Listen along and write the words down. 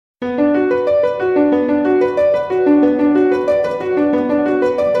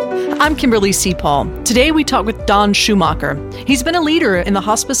I'm Kimberly C. Paul. Today we talk with Don Schumacher. He's been a leader in the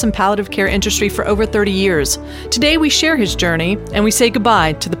hospice and palliative care industry for over 30 years. Today we share his journey and we say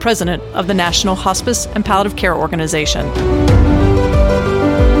goodbye to the president of the National Hospice and Palliative Care Organization.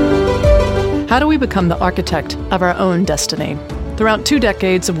 How do we become the architect of our own destiny? Throughout 2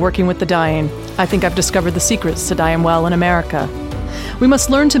 decades of working with the dying, I think I've discovered the secrets to dying well in America. We must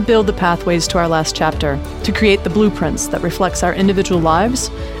learn to build the pathways to our last chapter, to create the blueprints that reflects our individual lives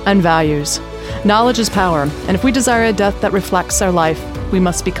and values. Knowledge is power, and if we desire a death that reflects our life, we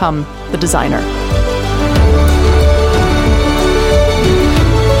must become the designer.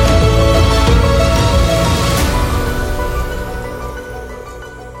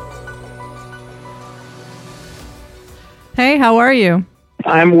 Hey, how are you?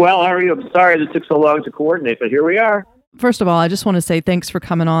 I'm well. How are you? I'm sorry this took so long to coordinate, but here we are. First of all, I just want to say thanks for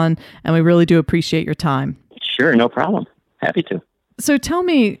coming on, and we really do appreciate your time. Sure, no problem. Happy to. So tell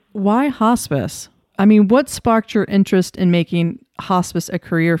me, why hospice? I mean, what sparked your interest in making hospice a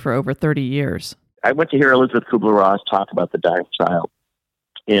career for over 30 years? I went to hear Elizabeth Kubler-Ross talk about the dying child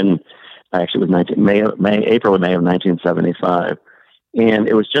in, actually it was April and May of 1975. And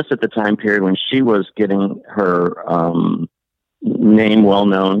it was just at the time period when she was getting her name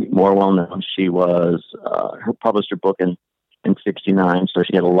more well-known. She was, her published her book in 69, so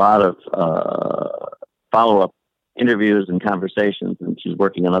she had a lot of follow-up interviews and conversations, and she's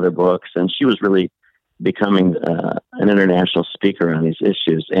working on other books, and she was really becoming an international speaker on these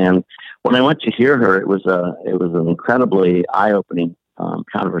issues. And when I went to hear her, it was an incredibly eye-opening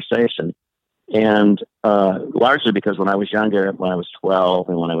conversation. And largely because when I was younger, when I was 12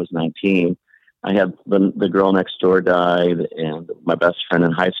 and when I was 19, I had the girl next door died, and my best friend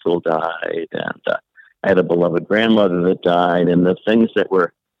in high school died, and I had a beloved grandmother that died. And the things that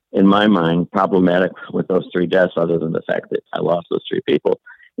were, in my mind, problematic with those 3 deaths, other than the fact that I lost those 3 people,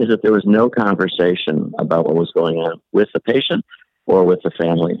 is that there was no conversation about what was going on with the patient or with the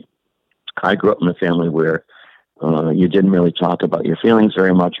family. I grew up in a family where you didn't really talk about your feelings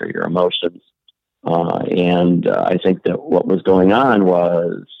very much or your emotions. And I think that what was going on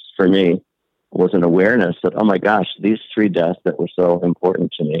was, for me, was an awareness that, oh my gosh, these 3 deaths that were so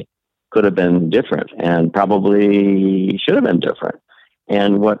important to me could have been different and probably should have been different.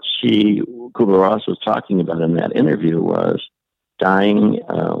 And what Kubler-Ross was talking about in that interview was dying,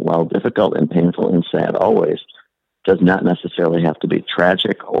 while difficult and painful and sad always, does not necessarily have to be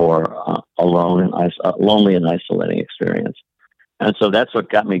tragic or a lonely and isolating experience. And so that's what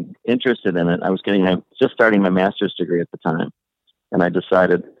got me interested in it. I was just starting my master's degree at the time. And I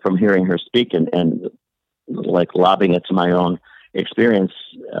decided from hearing her speak and like lobbing it to my own experience,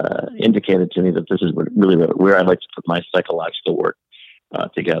 indicated to me that this is really where I'd like to put my psychological work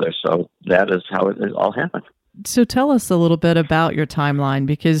together. So that is how it all happened. So tell us a little bit about your timeline,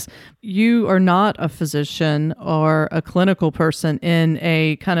 because you are not a physician or a clinical person in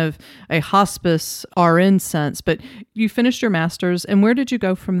a kind of a hospice RN sense, but you finished your master's, and where did you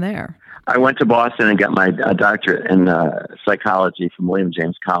go from there? I went to Boston and got my doctorate in psychology from William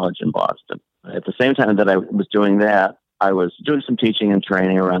James College in Boston. At the same time that I was doing that, I was doing some teaching and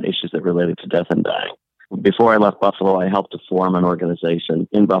training around issues that related to death and dying. Before I left Buffalo, I helped to form an organization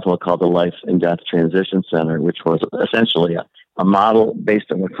in Buffalo called the Life and Death Transition Center, which was essentially a model based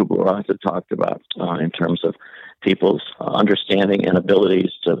on what Kubler-Ross had talked about in terms of people's understanding and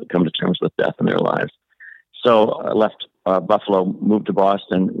abilities to come to terms with death in their lives. So I left Buffalo, moved to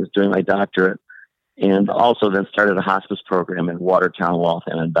Boston, was doing my doctorate, and also then started a hospice program in Watertown,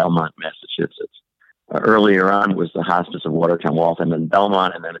 Waltham, and Belmont, Massachusetts. Earlier on was the Hospice of Watertown, Waltham, and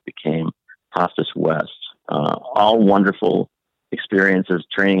Belmont, and then it became Hospice West. All wonderful experiences,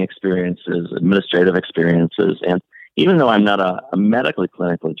 training experiences, administrative experiences. And even though I'm not a medically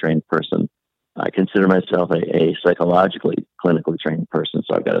clinically trained person, I consider myself a psychologically clinically trained person.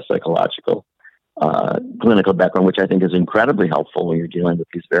 So I've got a psychological clinical background, which I think is incredibly helpful when you're dealing with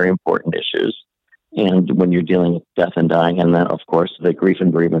these very important issues and when you're dealing with death and dying. And then, of course, the grief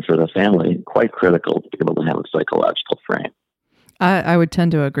and bereavement for the family, quite critical to be able to have a psychological frame. I would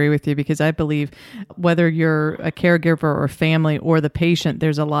tend to agree with you, because I believe whether you're a caregiver or family or the patient,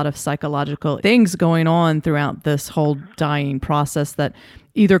 there's a lot of psychological things going on throughout this whole dying process that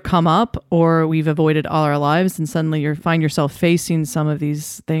either come up or we've avoided all our lives, and suddenly you find yourself facing some of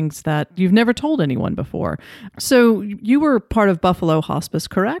these things that you've never told anyone before. So you were part of Buffalo Hospice,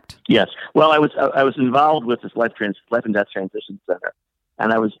 correct? Yes. Well, I was involved with this Life and Death Transition Center.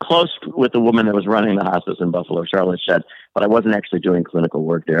 And I was close with the woman that was running the hospice in Buffalo, Charlotte Shedd, but I wasn't actually doing clinical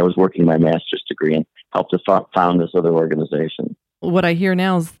work there. I was working my master's degree and helped to found this other organization. What I hear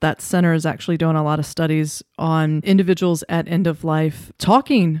now is that center is actually doing a lot of studies on individuals at end of life,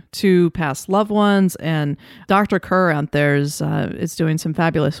 talking to past loved ones, and Dr. Kerr out there is doing some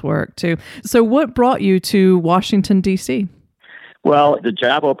fabulous work too. So what brought you to Washington, D.C.? Well, the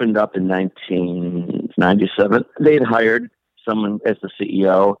job opened up in 1997. They'd hired someone as the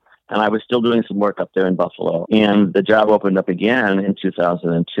CEO, and I was still doing some work up there in Buffalo. And the job opened up again in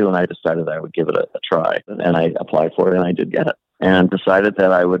 2002, and I decided I would give it a try. And I applied for it, and I did get it, and decided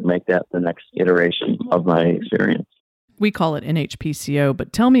that I would make that the next iteration of my experience. We call it NHPCO,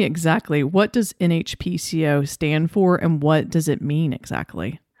 but tell me exactly, what does NHPCO stand for, and what does it mean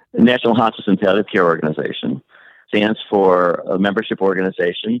exactly? The National Hospice and Palliative Care Organization stands for a membership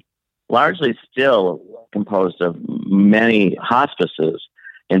organization, largely still composed of many hospices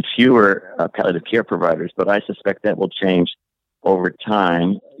and fewer palliative care providers, but I suspect that will change over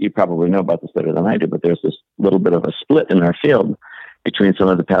time. You probably know about this better than I do, but there's this little bit of a split in our field between some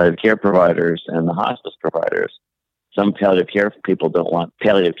of the palliative care providers and the hospice providers. Some palliative care people don't want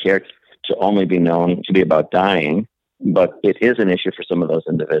palliative care to only be known to be about dying, but it is an issue for some of those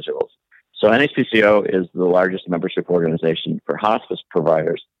individuals. So NHPCO is the largest membership organization for hospice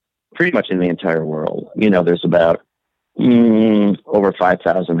providers pretty much in the entire world. You know, there's about over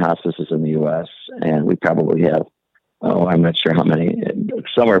 5,000 hospices in the U.S., and we probably have, I'm not sure how many,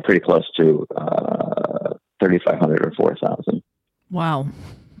 somewhere pretty close to 3,500 or 4,000. Wow.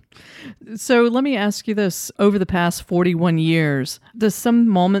 So let me ask you this. Over the past 41 years, does some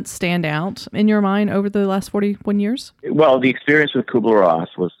moments stand out in your mind over the last 41 years? Well, the experience with Kubler-Ross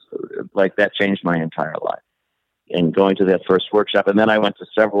was like that changed my entire life. And going to that first workshop, and then I went to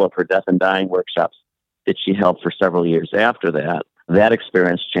several of her death and dying workshops that she held for several years after that. That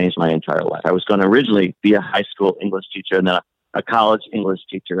experience changed my entire life. I was going to originally be a high school English teacher and then a college English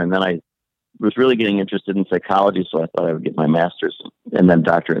teacher, and then I was really getting interested in psychology, so I thought I would get my master's and then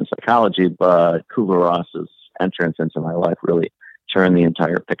doctorate in psychology. But Kubler-Ross's entrance into my life really turned the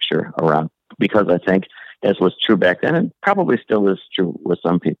entire picture around, because I think, as was true back then, and probably still is true with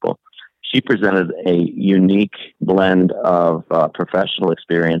some people, she presented a unique blend of professional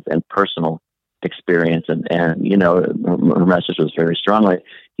experience and personal experience. And you know, her message was very strongly,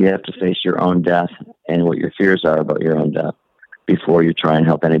 you have to face your own death and what your fears are about your own death before you try and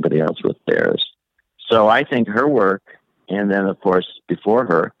help anybody else with theirs. So I think her work, and then, of course, before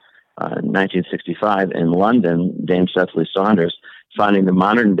her, in 1965 in London, Dame Cecily Saunders founding the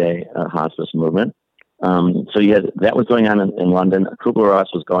modern-day hospice movement. So you had, that was going on in London.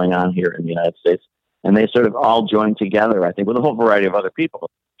 Kubler-Ross was going on here in the United States. And they sort of all joined together, I think, with a whole variety of other people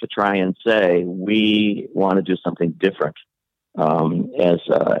to try and say, we want to do something different as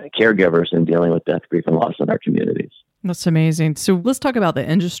caregivers in dealing with death, grief, and loss in our communities. That's amazing. So let's talk about the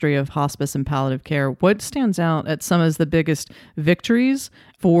industry of hospice and palliative care. What stands out at some of the biggest victories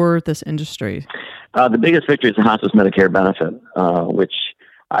for this industry? The biggest victory is the hospice Medicare benefit, which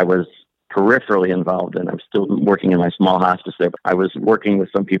I was peripherally involved in. I'm still working in my small hospice there, but I was working with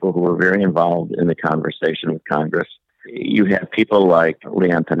some people who were very involved in the conversation with Congress. You have people like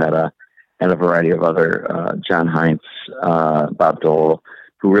Leon Panetta and a variety of other, John Heinz, Bob Dole,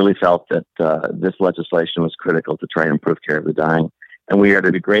 who really felt that this legislation was critical to try and improve care of the dying. And we are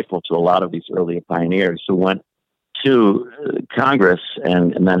to be grateful to a lot of these early pioneers who went to Congress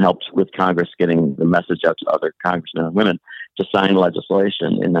and then helped with Congress getting the message out to other congressmen and women to sign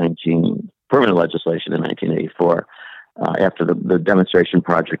legislation permanent legislation in 1984. After the demonstration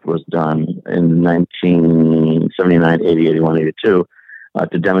project was done in 1979, 80, 81, 82,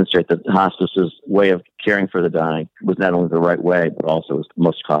 to demonstrate that the hospice's way of caring for the dying was not only the right way, but also was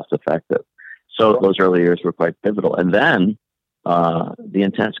most cost effective. So those early years were quite pivotal. And then the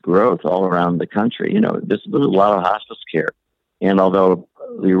intense growth all around the country. You know, there was a lot of hospice care. And although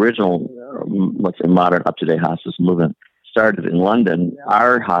the original, let's say, modern up-to-date hospice movement started in London,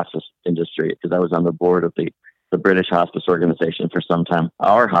 our hospice industry, because I was on the board of the British Hospice Organization for some time,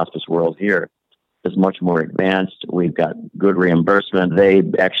 our hospice world here is much more advanced. We've got good reimbursement. They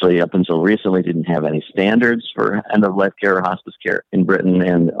actually, up until recently, didn't have any standards for end-of-life care or hospice care in Britain.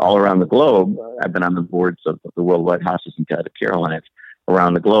 And all around the globe, I've been on the boards of the Worldwide Hospice and Palliative Care Alliance.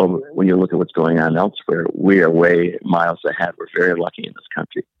 Around the globe, when you look at what's going on elsewhere, we are way miles ahead. We're very lucky in this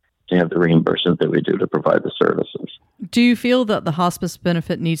country to have the reimbursement that we do to provide the services. Do you feel that the hospice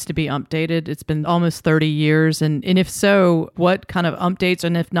benefit needs to be updated? It's been almost 30 years. And if so, what kind of updates?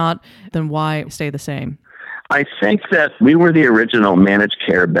 And if not, then why stay the same? I think that we were the original managed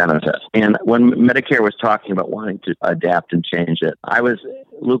care benefit. And when Medicare was talking about wanting to adapt and change it, I was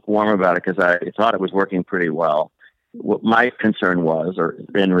lukewarm about it because I thought it was working pretty well. what my concern was, or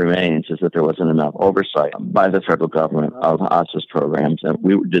and remains, is that there wasn't enough oversight by the federal government of hospice programs. And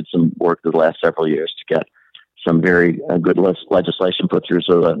we did some work the last several years to get some very good legislation put through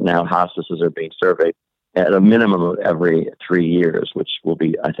so that now hospices are being surveyed at a minimum of every 3 years, which will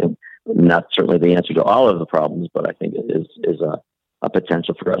be, I think, not certainly the answer to all of the problems, but I think it is a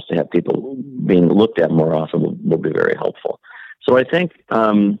potential for us to have people being looked at more often will be very helpful. So I think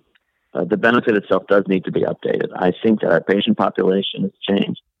the benefit itself does need to be updated. I think that our patient population has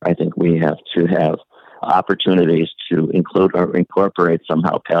changed. I think we have to have opportunities to include or incorporate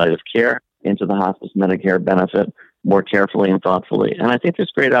somehow palliative care into the hospice Medicare benefit more carefully and thoughtfully. And I think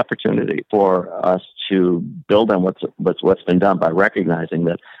there's great opportunity for us to build on what's been done by recognizing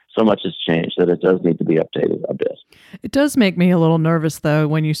that so much has changed that it does need to be updated a bit. It does make me a little nervous, though,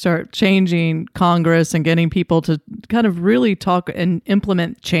 when you start changing Congress and getting people to kind of really talk and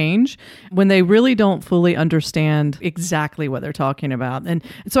implement change when they really don't fully understand exactly what they're talking about. And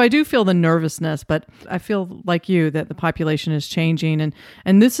so I do feel the nervousness, but I feel like you that the population is changing.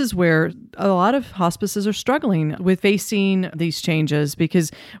 And this is where a lot of hospices are struggling with facing these changes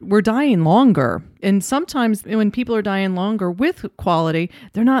because we're dying longer. And sometimes when people are dying longer with quality,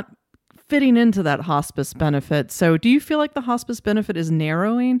 they're not fitting into that hospice benefit. So do you feel like the hospice benefit is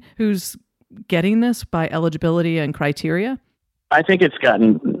narrowing who's getting this by eligibility and criteria? I think it's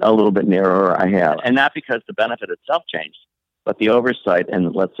gotten a little bit narrower, and not because the benefit itself changed, but the oversight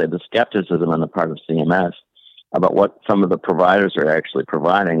and, let's say, the skepticism on the part of CMS about what some of the providers are actually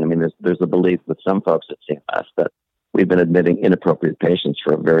providing. I mean, there's a belief with some folks at CMS that we've been admitting inappropriate patients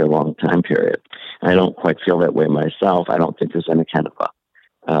for a very long time period. I don't quite feel that way myself. I don't think there's any kind of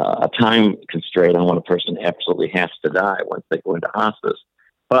a time constraint on when a person absolutely has to die once they go into hospice.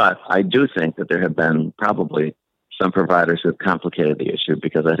 But I do think that there have been probably some providers who have complicated the issue,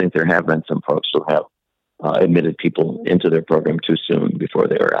 because I think there have been some folks who have admitted people into their program too soon before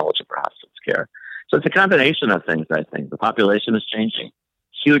they were eligible for hospice care. So it's a combination of things, I think. The population is changing.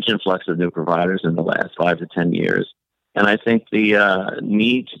 Huge influx of new providers in the last 5 to 10 years. And I think the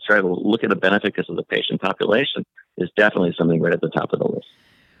need to try to look at a benefit because of the patient population is definitely something right at the top of the list.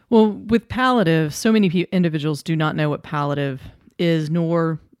 Well, with palliative, so many individuals do not know what palliative is,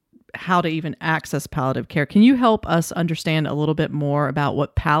 nor how to even access palliative care. Can you help us understand a little bit more about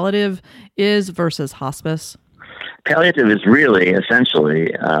what palliative is versus hospice? Palliative is really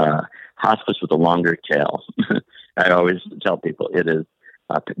essentially hospice with a longer tail. I always tell people it is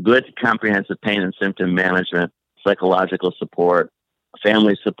good comprehensive pain and symptom management, psychological support,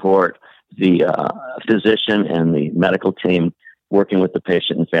 family support, the physician and the medical team working with the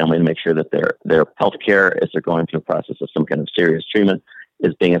patient and family to make sure that their health care, as they're going through a process of some kind of serious treatment,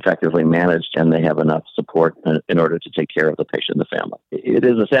 is being effectively managed and they have enough support in order to take care of the patient and the family. It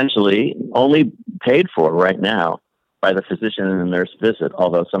is essentially only paid for right now by the physician and the nurse visit,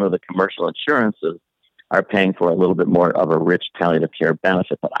 although some of the commercial insurances are paying for a little bit more of a rich palliative care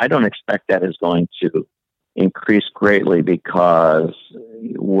benefit. But I don't expect that is going to increase greatly, because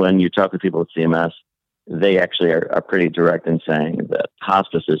when you talk to people at CMS, they actually are pretty direct in saying that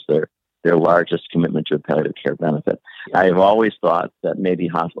hospice is their largest commitment to a palliative care benefit. I have always thought that maybe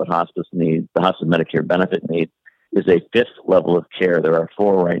what hospice needs, the hospice Medicare benefit needs, is a fifth level of care. There are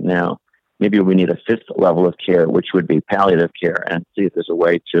 4 right now. Maybe we need a 5th level of care, which would be palliative care, and see if there's a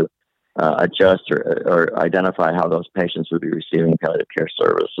way to adjust or identify how those patients would be receiving palliative care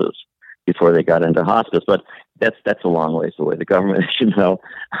services before they got into hospice. But that's a long ways away. The government, as you know,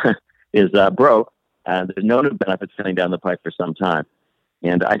 is broke, and there's no new benefits coming down the pipe for some time.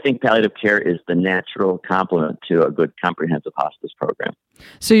 And I think palliative care is the natural complement to a good comprehensive hospice program.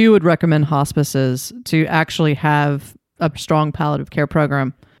 So you would recommend hospices to actually have a strong palliative care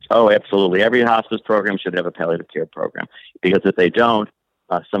program? Oh, absolutely. Every hospice program should have a palliative care program, because if they don't,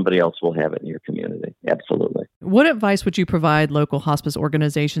 somebody else will have it in your community. Absolutely. What advice would you provide local hospice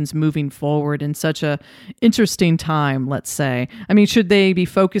organizations moving forward in such a interesting time, let's say? I mean, should they be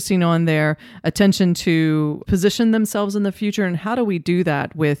focusing on their attention to position themselves in the future? And how do we do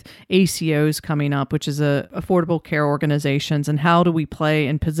that with ACOs coming up, which is affordable care organizations? And how do we play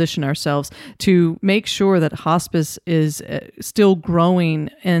and position ourselves to make sure that hospice is still growing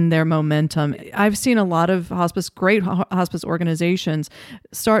in their momentum? I've seen a lot of great hospice organizations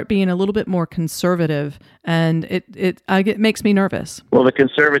start being a little bit more conservative, and it makes me nervous. Well, the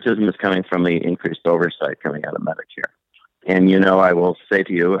conservatism is coming from the increased oversight coming out of Medicare. And, I will say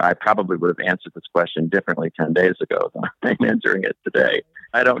to you, I probably would have answered this question differently 10 days ago than I'm answering it today.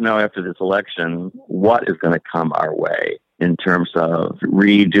 I don't know after this election what is going to come our way in terms of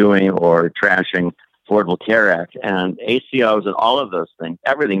redoing or trashing Affordable Care Act and ACOs and all of those things.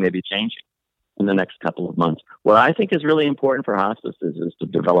 Everything may be changing. in the next couple of months. What I think is really important for hospice is to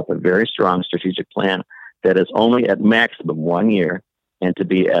develop a very strong strategic plan that is only at maximum 1 year, and to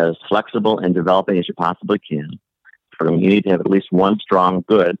be as flexible and developing as you possibly can. You need to have at least one strong,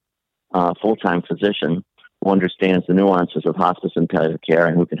 good, full-time physician who understands the nuances of hospice and palliative care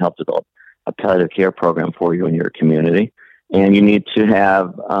and who can help develop a palliative care program for you in your community. And you need to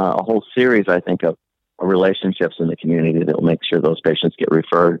have a whole series, I think, of relationships in the community that will make sure those patients get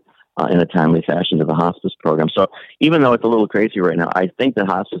referred in a timely fashion to the hospice program. So even though it's a little crazy right now, I think that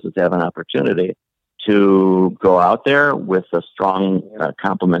hospices have an opportunity to go out there with a strong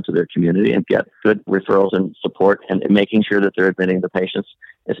complement to their community and get good referrals and support, and making sure that they're admitting the patients,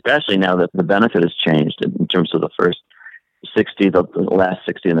 especially now that the benefit has changed in terms of the first 60, the last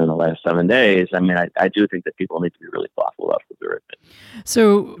 60, and then the last 7 days. I mean, I do think that people need to be really thoughtful about what they're admitting.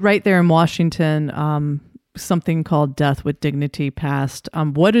 So right there in Washington, something called Death with Dignity passed.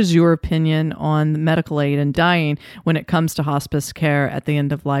 What is your opinion on medical aid and dying when it comes to hospice care at the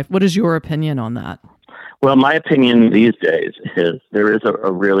end of life? What is your opinion on that? Well, my opinion these days is there is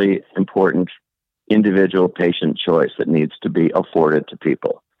a really important individual patient choice that needs to be afforded to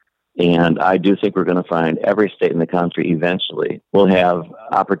people. And I do think we're going to find every state in the country eventually will have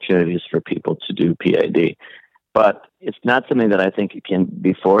opportunities for people to do PAD. But it's not something that I think it can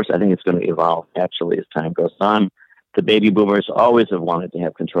be forced. I think it's going to evolve naturally as time goes on. The baby boomers always have wanted to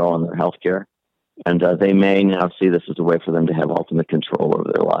have control on their health care, and they may now see this as a way for them to have ultimate control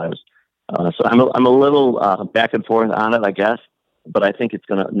over their lives. So I'm a little back and forth on it, I guess, but I think it's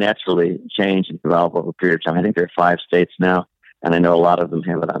going to naturally change and develop over a period of time. I think there are 5 states now, and I know a lot of them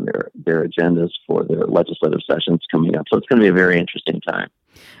have it on their agendas for their legislative sessions coming up. So it's going to be a very interesting time.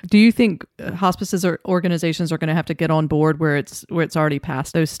 Do you think hospices or organizations are going to have to get on board where it's already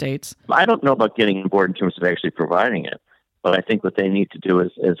passed those states? I don't know about getting on board in terms of actually providing it, but I think what they need to do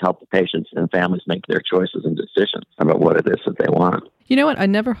is help the patients and families make their choices and decisions about what it is that they want. You know what? I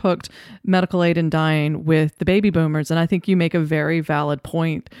never hooked medical aid and dying with the baby boomers, and I think you make a very valid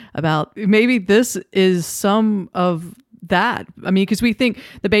point about maybe this is some of that. I mean, because we think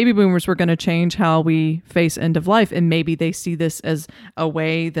the baby boomers were going to change how we face end of life, and maybe they see this as a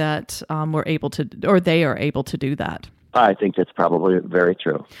way that we're able to, or they are able to do that. I think that's probably very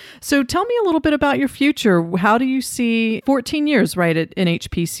true. So tell me a little bit about your future. How do you see 14 years, right, at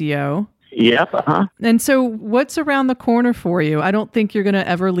NHPCO? Yep. And so what's around the corner for you? I don't think you're going to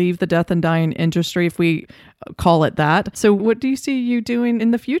ever leave the death and dying industry, if we call it that. So what do you see you doing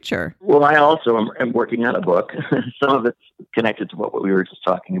in the future? Well, I also am working on a book. Some of it's connected to what we were just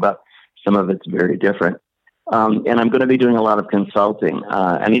talking about. Some of it's very different. And I'm going to be doing a lot of consulting.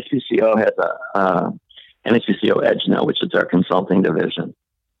 NHPCO has a NHPCO Edge now, which is our consulting division.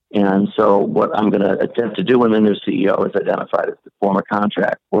 And so what I'm going to attempt to do when the new CEO is identified is to form a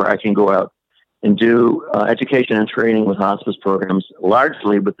contract where I can go out and do education and training with hospice programs,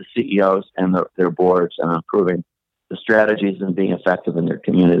 largely with the CEOs and their boards, and improving the strategies and being effective in their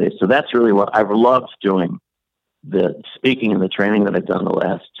communities. So that's really what I've loved doing, the speaking and the training that I've done the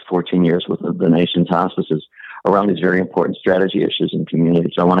last 14 years with the nation's hospices around these very important strategy issues in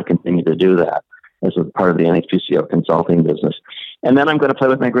communities. So I want to continue to do that as a part of the NHPCO consulting business. And then I'm going to play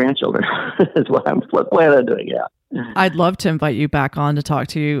with my grandchildren is what I'm planning on doing, yeah. I'd love to invite you back on to talk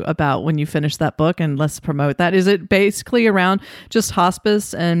to you about when you finish that book, and let's promote that. Is it basically around just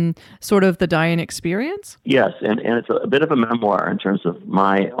hospice and sort of the dying experience? Yes, and it's a bit of a memoir in terms of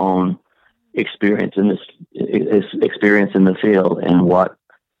my own experience in the field, and what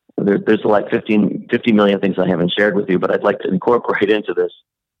there's like 50 million things I haven't shared with you, but I'd like to incorporate into this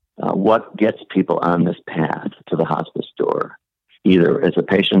what gets people on this path to the hospice door, either as a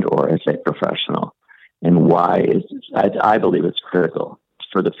patient or as a professional, and why I believe it's critical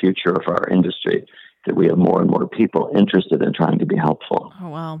for the future of our industry that we have more and more people interested in trying to be helpful. Oh,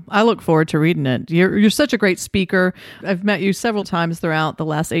 wow. I look forward to reading it. You're such a great speaker. I've met you several times throughout the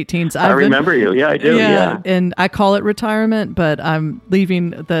last 18. I remember you. Yeah, I do. Yeah. And I call it retirement, but I'm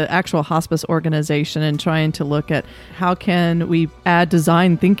leaving the actual hospice organization and trying to look at how can we add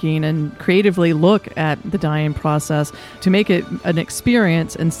design thinking and creatively look at the dying process to make it an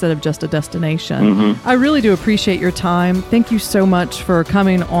experience instead of just a destination. Mm-hmm. I really do appreciate your time. Thank you so much for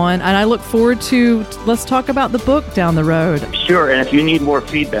coming on. And I look forward to let's talk about the book down the road. Sure, and if you need more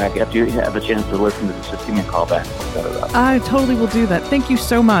feedback after you have a chance to listen to this, just give me a call back. I totally will do that. Thank you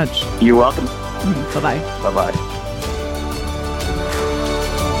so much. You're welcome. Bye-bye. Bye-bye.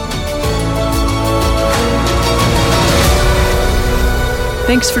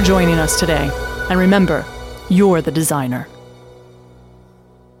 Thanks for joining us today. And remember, you're the designer.